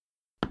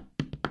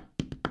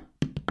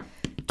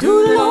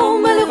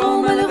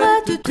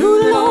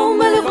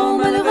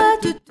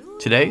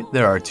Today,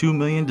 there are 2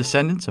 million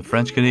descendants of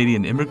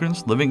French-Canadian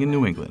immigrants living in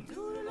New England.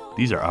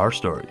 These are our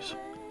stories.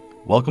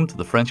 Welcome to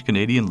the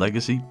French-Canadian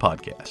Legacy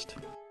Podcast.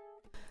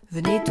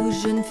 Venez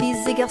tous jeunes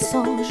filles et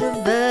garçons, je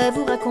vais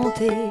vous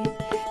raconter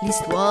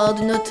l'histoire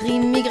de notre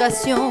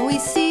immigration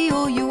ici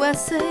au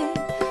USA,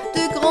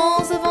 de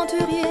grands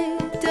aventuriers,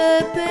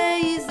 de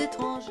pays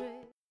étrangers.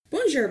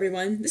 Bonjour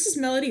everyone, this is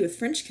Melody with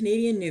French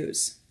Canadian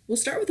News. We'll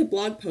start with a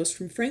blog post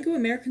from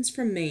Franco-Americans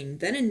from Maine,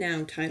 then and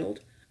now, titled,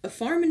 A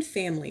Farm and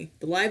Family,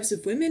 The Lives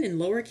of Women in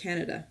Lower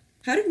Canada.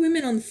 How did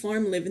women on the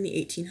farm live in the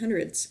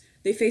 1800s?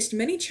 They faced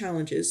many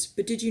challenges,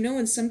 but did you know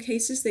in some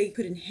cases they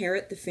could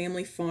inherit the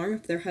family farm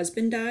if their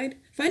husband died?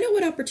 Find out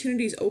what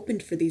opportunities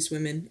opened for these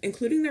women,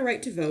 including their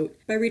right to vote,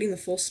 by reading the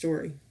full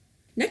story.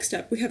 Next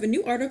up, we have a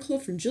new article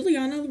from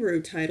Juliana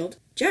LaRue titled,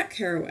 Jack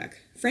Kerouac,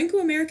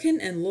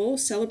 Franco-American and Lowell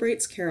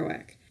Celebrates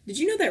Kerouac. Did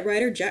you know that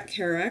writer Jack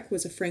Kerouac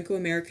was a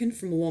Franco-American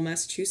from Lowell,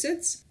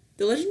 Massachusetts?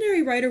 The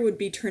legendary writer would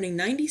be turning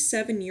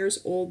 97 years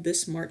old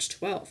this March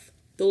 12th.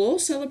 The Lowell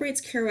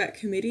Celebrates Kerouac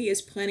Committee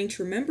is planning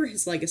to remember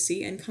his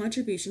legacy and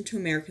contribution to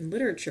American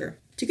literature.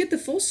 To get the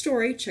full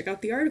story, check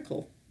out the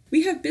article.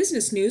 We have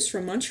business news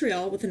from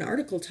Montreal with an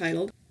article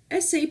titled,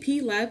 SAP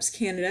Labs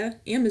Canada,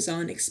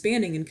 Amazon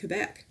expanding in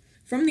Quebec.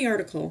 From the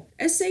article,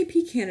 SAP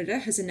Canada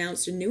has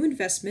announced a new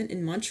investment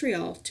in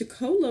Montreal to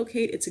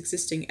co-locate its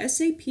existing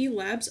SAP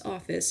Labs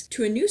office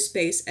to a new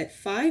space at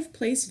 5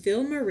 Place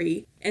Ville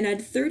Marie and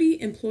add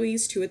 30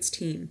 employees to its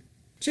team.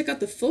 Check out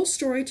the full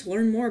story to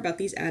learn more about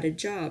these added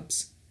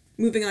jobs.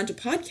 Moving on to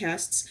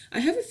podcasts,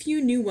 I have a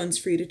few new ones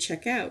for you to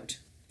check out.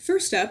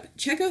 First up,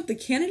 check out the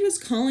Canada's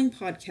Calling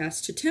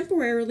podcast to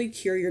temporarily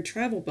cure your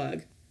travel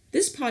bug.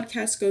 This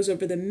podcast goes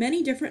over the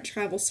many different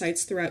travel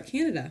sites throughout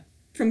Canada.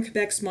 From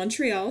Quebec's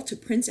Montreal to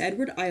Prince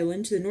Edward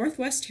Island to the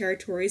Northwest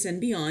Territories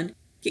and beyond,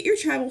 get your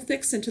travel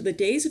fix until the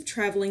days of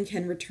traveling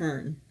can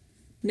return.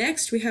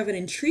 Next, we have an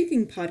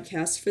intriguing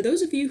podcast for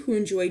those of you who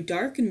enjoy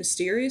dark and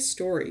mysterious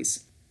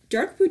stories.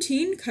 Dark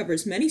Poutine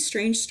covers many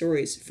strange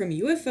stories, from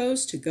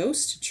UFOs to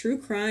ghosts to true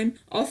crime,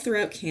 all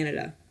throughout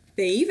Canada.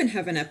 They even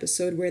have an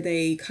episode where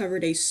they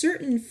covered a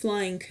certain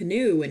flying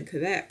canoe in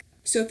Quebec.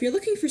 So if you're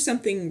looking for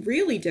something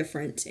really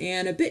different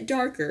and a bit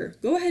darker,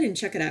 go ahead and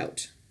check it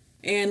out.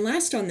 And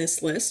last on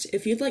this list,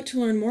 if you'd like to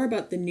learn more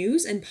about the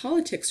news and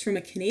politics from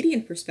a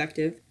Canadian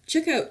perspective,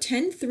 check out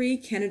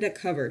 10-3 Canada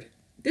Covered.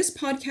 This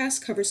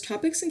podcast covers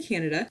topics in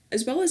Canada,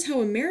 as well as how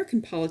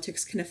American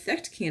politics can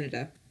affect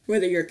Canada.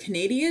 Whether you're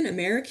Canadian,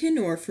 American,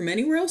 or from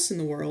anywhere else in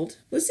the world,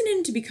 listen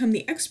in to become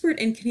the expert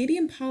in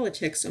Canadian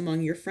politics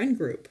among your friend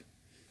group.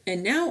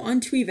 And now on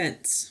to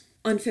events.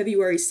 On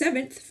February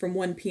 7th, from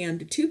 1 p.m.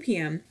 to 2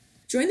 p.m.,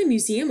 join the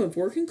Museum of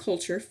Work and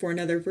Culture for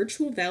another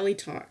virtual Valley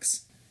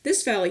Talks.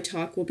 This Valley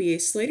Talk will be a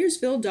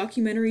Slatersville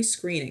documentary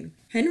screening,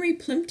 Henry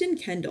Plimpton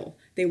Kendall,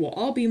 They Will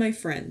All Be My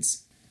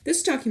Friends.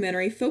 This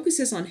documentary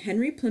focuses on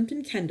Henry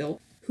Plimpton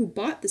Kendall, who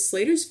bought the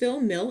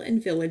Slatersville Mill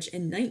and Village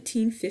in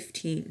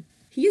 1915.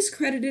 He is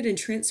credited in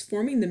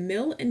transforming the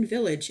mill and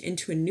village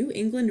into a New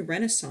England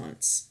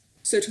Renaissance.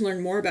 So to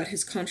learn more about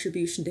his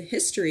contribution to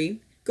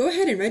history, go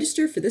ahead and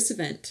register for this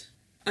event.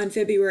 On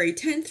February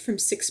 10th from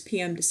 6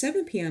 p.m. to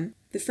 7 p.m.,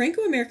 the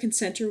Franco-American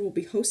Center will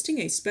be hosting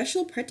a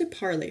special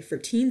prêt-à-parler for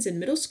teens in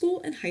middle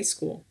school and high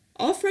school.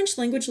 All French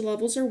language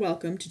levels are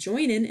welcome to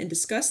join in and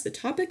discuss the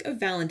topic of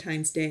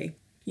Valentine's Day.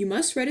 You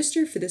must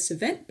register for this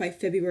event by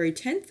February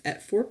 10th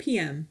at 4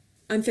 p.m.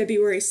 On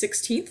February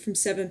 16th from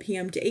 7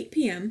 p.m. to 8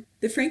 p.m.,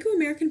 the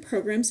Franco-American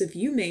Programs of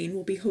UMaine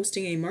will be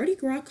hosting a Mardi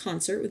Gras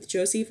concert with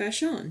Josie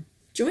Vachon.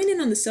 Join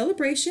in on the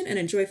celebration and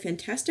enjoy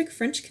fantastic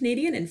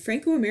French-Canadian and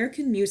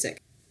Franco-American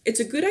music. It's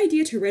a good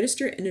idea to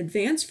register in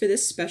advance for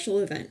this special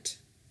event.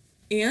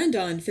 And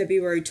on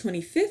February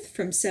 25th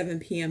from 7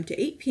 p.m.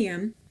 to 8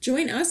 p.m.,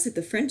 join us at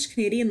the French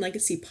Canadian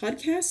Legacy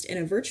Podcast in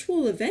a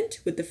virtual event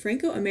with the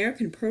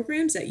Franco-American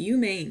Programs at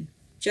UMaine.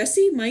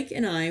 Jesse, Mike,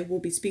 and I will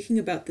be speaking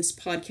about this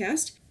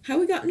podcast, how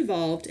we got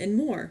involved, and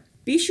more.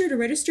 Be sure to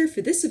register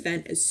for this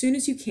event as soon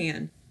as you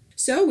can.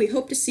 So we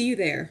hope to see you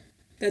there.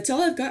 That's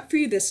all I've got for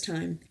you this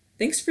time.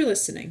 Thanks for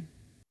listening.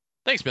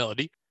 Thanks,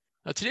 Melody.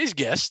 Today's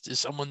guest is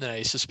someone that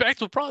I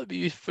suspect will probably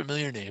be a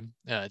familiar name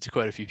to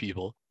quite a few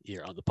people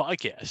here on the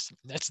podcast.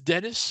 That's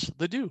Dennis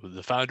Ledoux,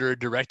 the founder and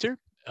director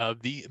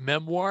of the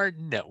Memoir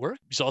Network.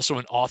 He's also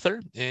an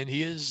author, and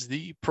he is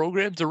the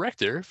program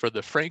director for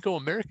the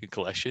Franco-American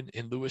Collection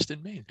in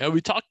Lewiston, Maine. Now,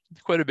 we talked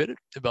quite a bit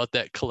about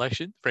that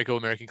collection,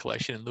 Franco-American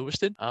Collection in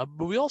Lewiston,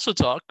 but we also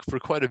talk for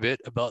quite a bit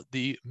about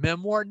the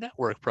Memoir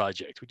Network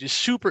project, which is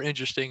super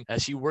interesting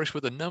as he works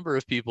with a number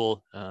of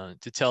people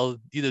to tell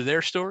either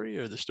their story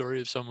or the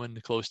story of someone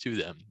close to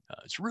them.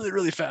 It's really,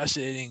 really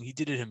fascinating. He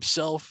did it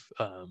himself,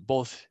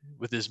 both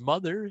with his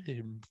mother.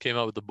 He came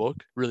out with a book,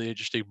 really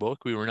interesting book.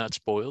 We were not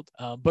spoiled.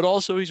 But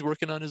also he's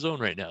working on his own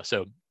right now.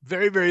 So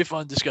very, very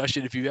fun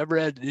discussion. If you've ever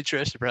had an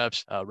interest in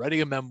perhaps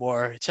writing a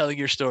memoir, telling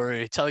your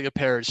story, telling a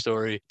parent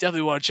story,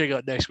 definitely want to check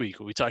out next week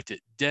when we talk to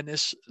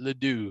Dennis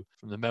Ledoux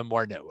from the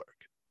Memoir Network.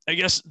 I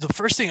guess the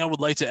first thing I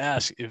would like to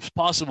ask, if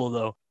possible,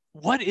 though,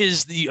 what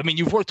is I mean,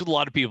 you've worked with a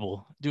lot of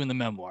people doing the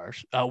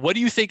memoirs. What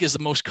do you think is the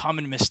most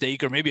common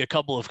mistake, or maybe a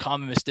couple of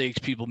common mistakes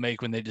people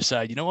make when they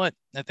decide, you know what,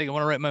 I think I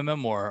want to write my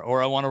memoir,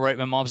 or I want to write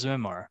my mom's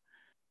memoir?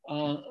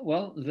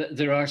 Well,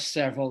 there are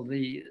several.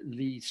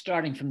 The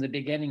starting from the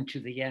beginning to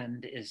the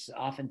end is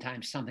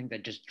oftentimes something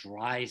that just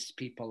dries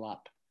people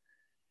up.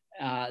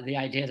 The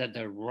idea that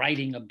they're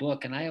writing a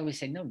book, and I always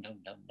say, no,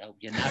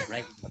 you're not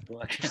writing a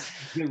book.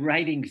 You're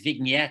writing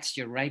vignettes,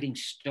 you're writing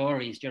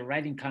stories, you're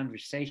writing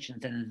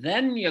conversations, and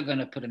then you're going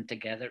to put them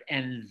together,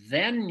 and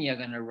then you're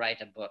going to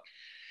write a book.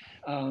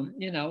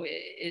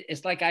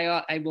 It's like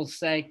I will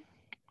say,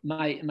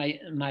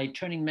 my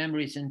Turning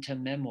Memories into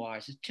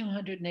Memoirs is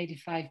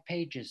 285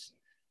 pages.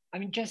 I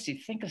mean, Jesse,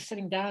 think of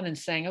sitting down and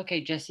saying,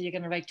 okay, Jesse, you're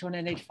going to write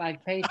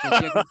 285 pages.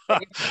 You're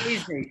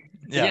crazy,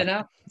 yeah, you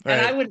know? Right.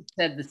 And I would have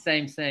said the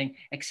same thing,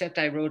 except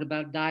I wrote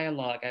about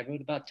dialogue. I wrote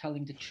about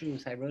telling the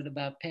truth. I wrote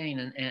about pain,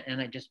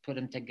 and I just put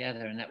them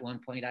together. And at one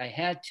point I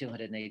had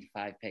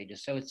 285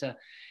 pages. So it's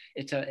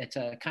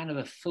a kind of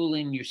a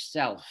fooling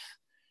yourself.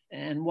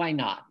 And why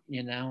not?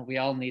 You know, we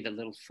all need a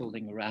little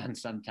fooling around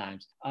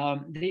sometimes.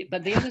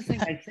 But the other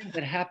thing I think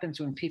that happens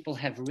when people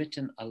have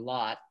written a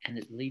lot and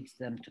it leads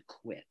them to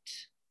quit.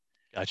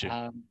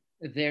 Gotcha.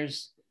 There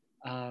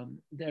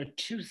are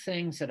two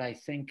things that I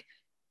think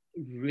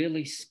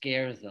really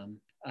scare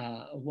them.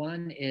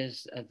 One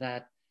is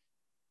that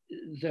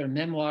their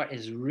memoir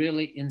is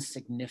really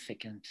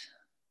insignificant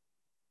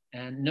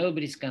and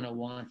nobody's going to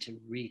want to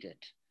read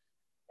it.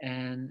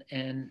 And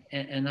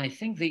I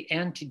think the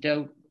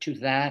antidote to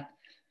that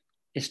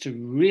is to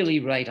really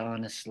write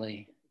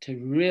honestly, to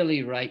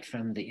really write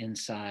from the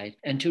inside,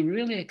 and to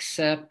really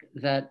accept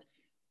that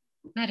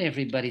not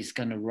everybody's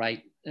going to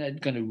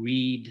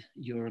read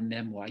your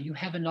memoir. You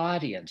have an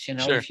audience. You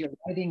know, Sure. If you're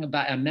writing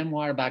about a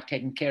memoir about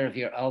taking care of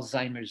your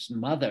Alzheimer's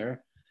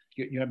mother,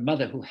 your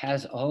mother who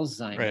has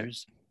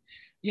Alzheimer's, right.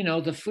 You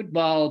know, the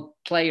football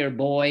player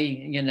boy,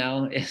 you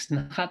know, is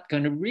not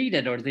going to read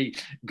it, or the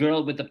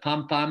girl with the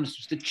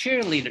pom-poms, the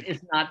cheerleader, is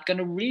not going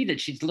to read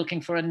it. She's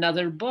looking for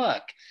another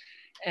book.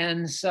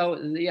 And so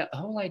the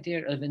whole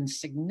idea of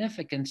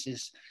insignificance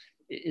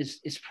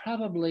is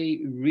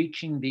probably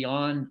reaching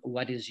beyond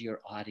what is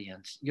your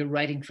audience. You're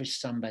writing for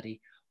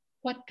somebody.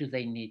 What do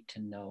they need to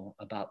know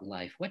about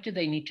life? What do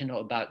they need to know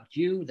about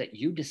you that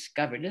you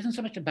discovered? It isn't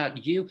so much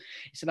about you,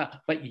 it's about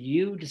what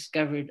you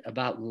discovered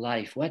about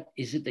life. What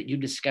is it that you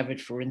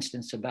discovered, for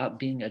instance, about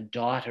being a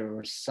daughter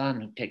or son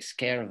who takes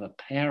care of a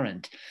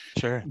parent?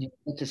 Sure. You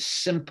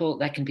know,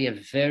 that can be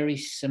a very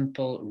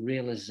simple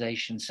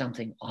realization,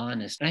 something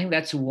honest. I think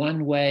that's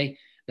one way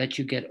that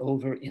you get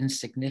over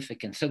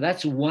insignificance. So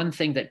that's one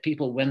thing that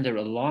people, when they're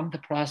along the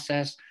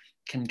process,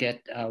 can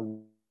get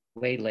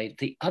waylaid.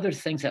 The other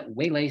things that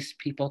waylays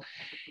people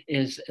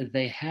is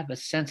they have a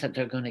sense that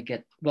they're going to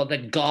get,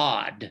 that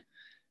God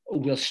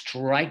will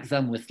strike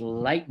them with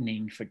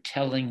lightning for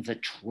telling the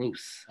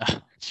truth.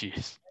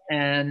 Jeez.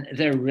 And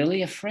they're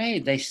really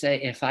afraid. They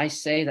say, if I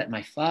say that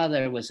my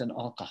father was an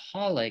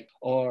alcoholic,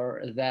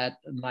 or that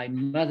my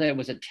mother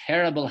was a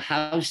terrible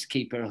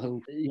housekeeper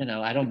who, you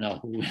know, I don't know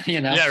who, you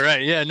know. Yeah,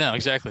 right. Yeah, no,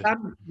 exactly.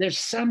 There's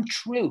some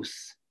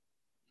truth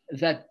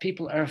that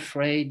people are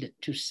afraid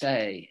to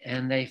say,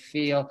 and they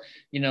feel,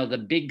 you know, the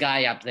big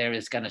guy up there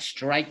is going to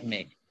strike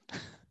me.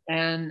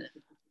 And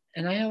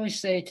I always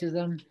say to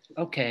them,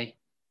 okay,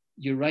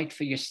 you write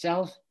for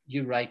yourself,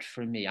 you write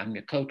for me. I'm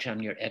your coach,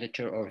 I'm your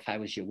editor, or if I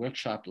was your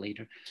workshop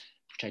leader,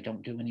 which I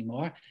don't do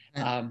anymore,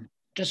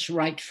 just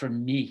write for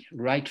me,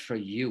 write for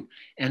you.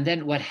 And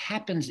then what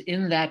happens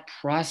in that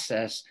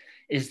process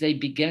is they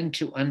begin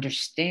to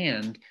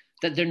understand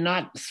that they're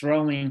not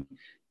throwing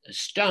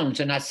stones.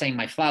 They're not saying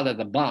my father,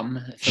 the bum.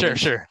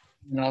 Sure.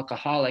 An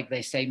alcoholic.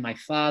 They say my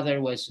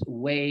father was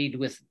weighed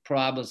with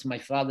problems. My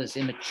father's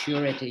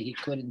immaturity, he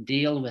couldn't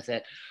deal with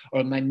it.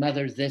 Or my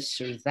mother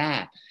this or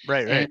that.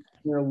 Right. And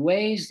there are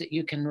ways that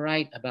you can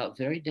write about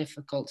very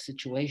difficult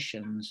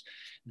situations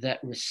that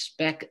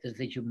respect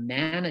the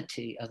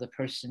humanity of the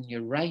person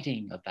you're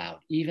writing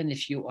about, even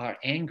if you are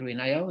angry.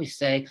 And I always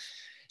say,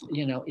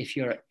 you know, if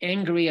you're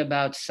angry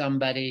about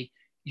somebody,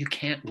 you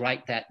can't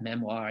write that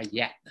memoir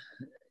yet.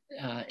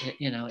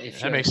 You know,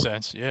 if that makes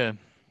sense. Yeah.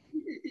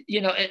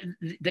 You know,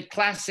 the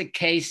classic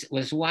case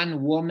was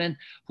one woman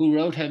who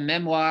wrote her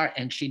memoir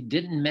and she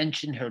didn't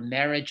mention her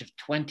marriage of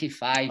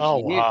 25 years. Oh,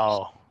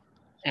 wow.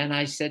 And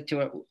I said to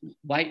her,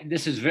 why?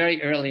 This is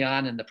very early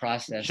on in the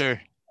process,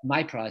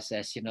 my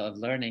process, you know, of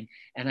learning.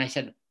 And I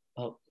said,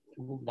 oh,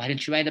 why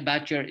didn't you write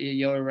about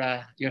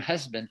your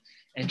husband?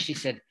 And she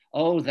said,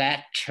 oh,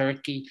 that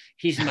turkey.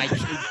 He's my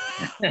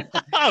kid.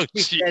 Oh,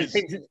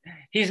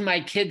 he's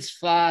my kid's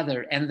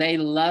father, and they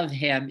love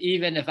him,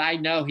 even if I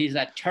know he's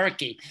a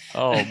turkey.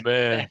 Oh,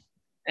 man.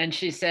 And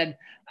she said,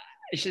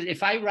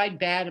 if I write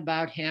bad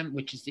about him,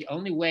 which is the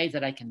only way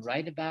that I can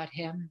write about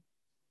him,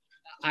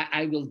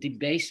 I will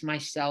debase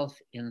myself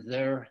in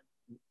their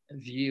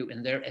view,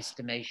 in their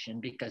estimation,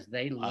 because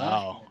they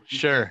love him.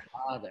 Sure.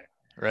 Father.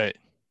 Right.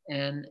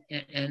 And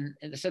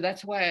so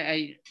that's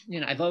why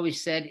I've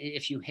always said,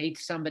 if you hate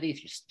somebody,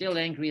 if you're still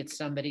angry at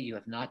somebody, you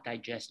have not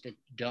digested,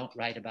 don't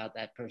write about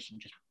that person.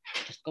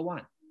 Just go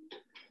on.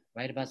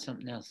 Write about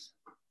something else.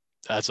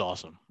 That's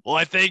awesome. Well,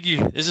 I thank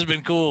you. This has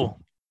been cool.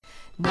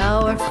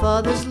 Now our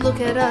fathers look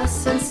at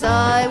us and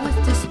sigh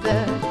with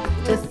despair,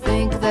 to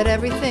think that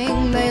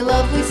everything they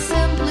love we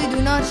simply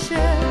do not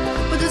share.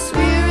 But the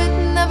spirit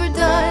never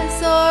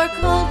dies, our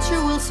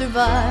culture will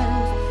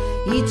survive.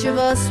 Each of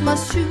us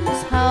must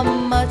choose how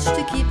much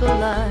to keep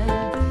alive.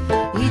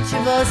 Each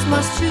of us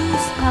must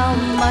choose how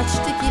much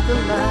to keep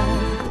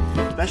alive.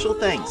 Special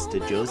thanks to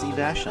Josie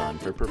Vachon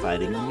for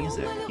providing the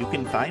music. You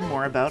can find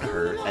more about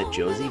her at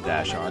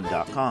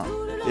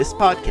josievachon.com. This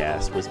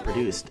podcast was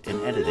produced and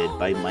edited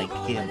by Mike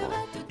Campbell.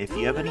 If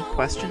you have any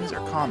questions or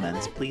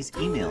comments, please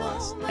email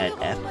us at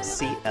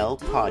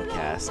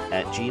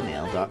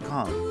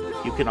fclpodcast@gmail.com.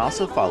 You can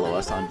also follow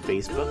us on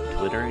Facebook,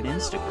 Twitter, and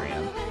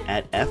Instagram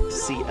at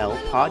FCL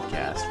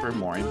Podcast for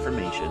more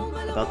information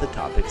about the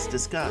topics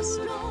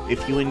discussed.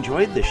 If you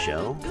enjoyed the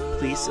show,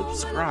 please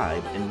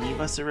subscribe and leave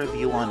us a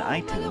review on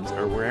iTunes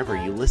or wherever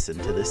you listen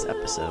to this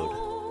episode.